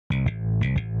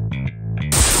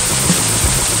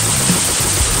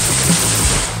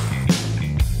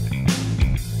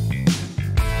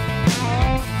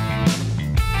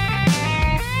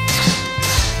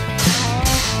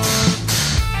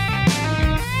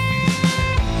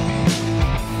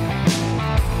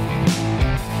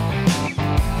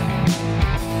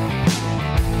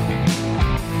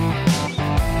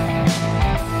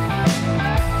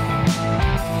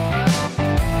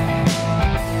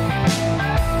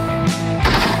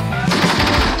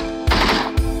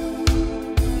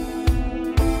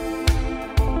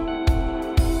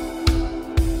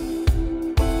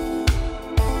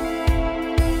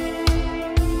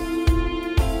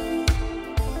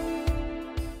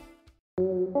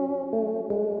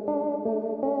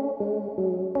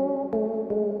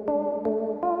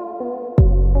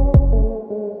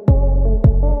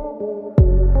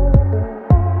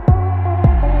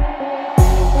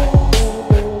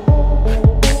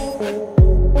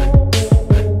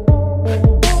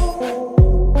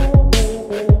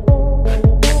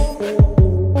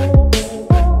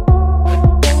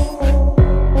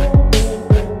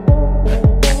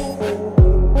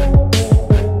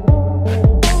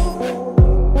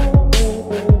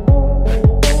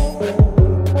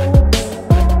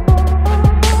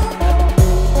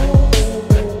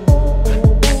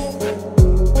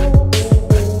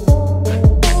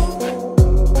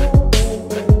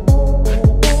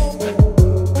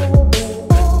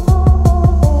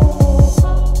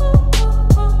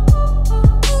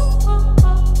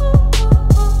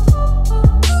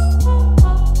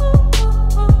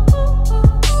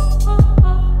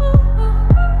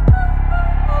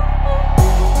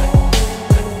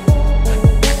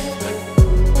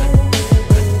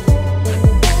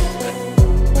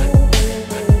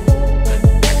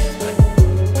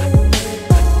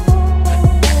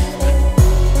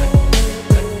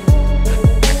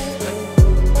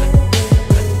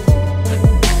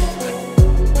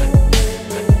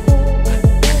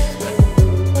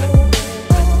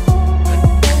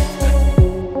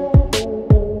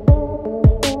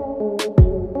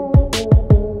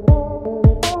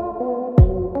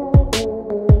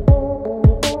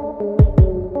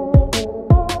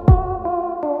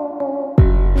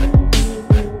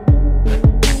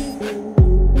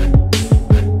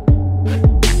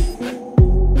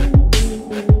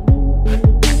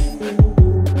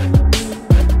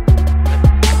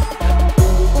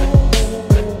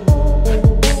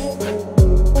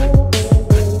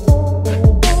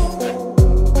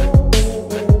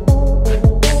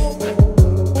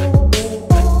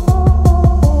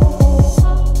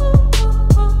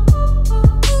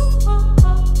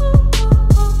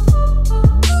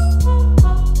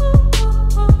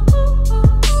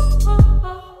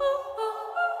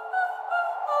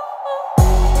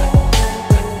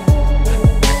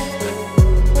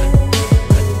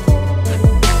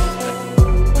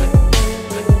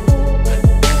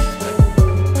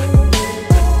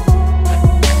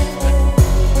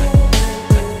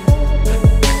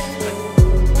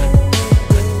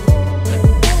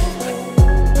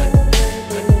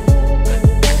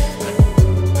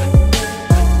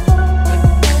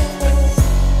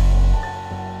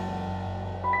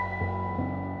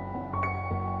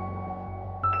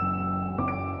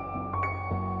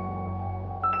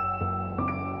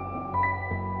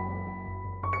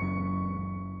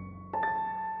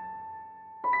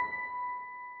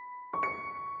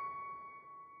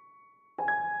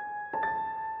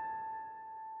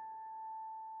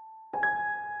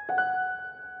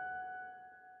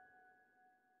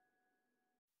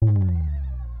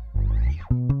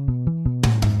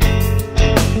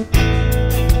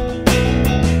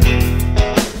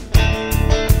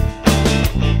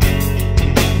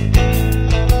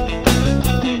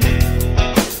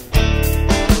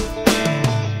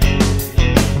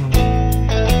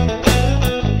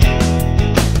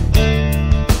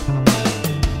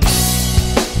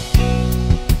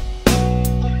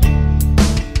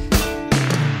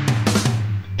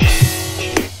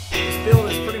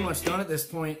at this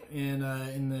point,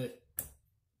 and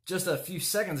just a few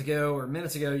seconds ago or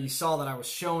minutes ago, you saw that I was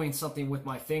showing something with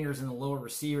my fingers in the lower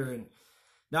receiver, and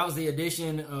that was the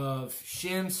addition of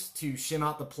shims to shim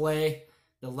out the play,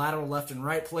 the lateral left and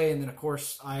right play, and then of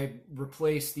course I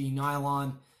replaced the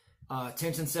nylon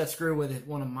tension set screw with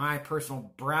one of my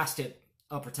personal brass tip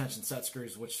upper tension set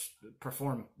screws, which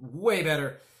perform way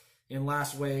better and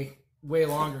last way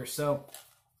longer. So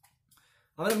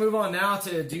I'm going to move on now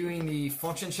to doing the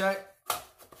function check.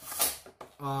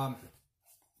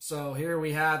 So here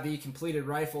we have the completed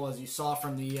rifle, as you saw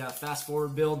from the fast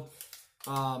forward build.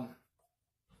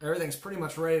 Everything's pretty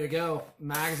much ready to go.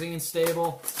 Magazine's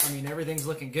stable. I mean, everything's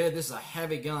looking good. This is a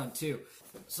heavy gun too.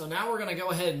 So now we're going to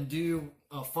go ahead and do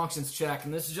a functions check,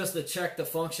 and this is just to check the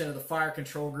function of the fire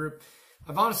control group.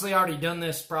 I've honestly already done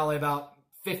this probably about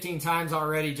 15 times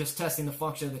already, just testing the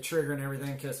function of the trigger and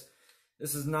everything, because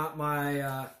this is not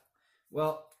my,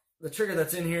 well, the trigger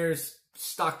that's in here is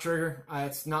stock trigger.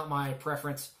 It's not my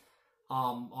preference.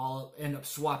 I'll end up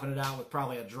swapping it out with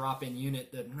probably a drop-in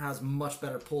unit that has much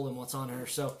better pull than what's on here.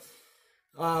 So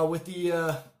with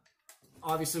the,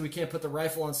 obviously we can't put the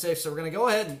rifle on safe, so we're going to go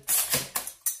ahead and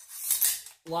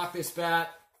lock this bat,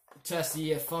 test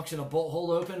the function of bolt hold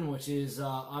open, which is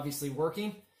obviously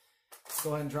working. Let's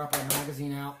go ahead and drop our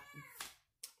magazine out.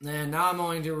 And now I'm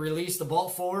going to release the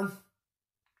bolt forward.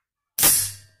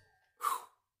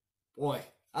 Boy,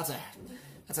 that's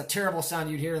a terrible sound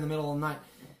you'd hear in the middle of the night.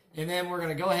 And then we're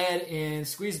going to go ahead and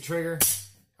squeeze the trigger.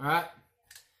 All right.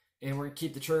 And we're going to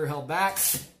keep the trigger held back.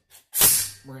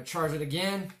 We're going to charge it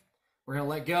again. We're going to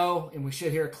let go, and we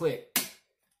should hear a click.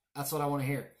 That's what I want to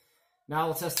hear. Now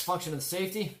we'll test the function of the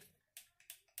safety.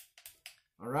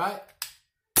 All right.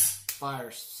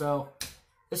 Fires. So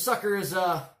this sucker is,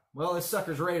 well, this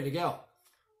sucker's ready to go.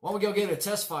 Why don't we go give it a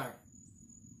test fire?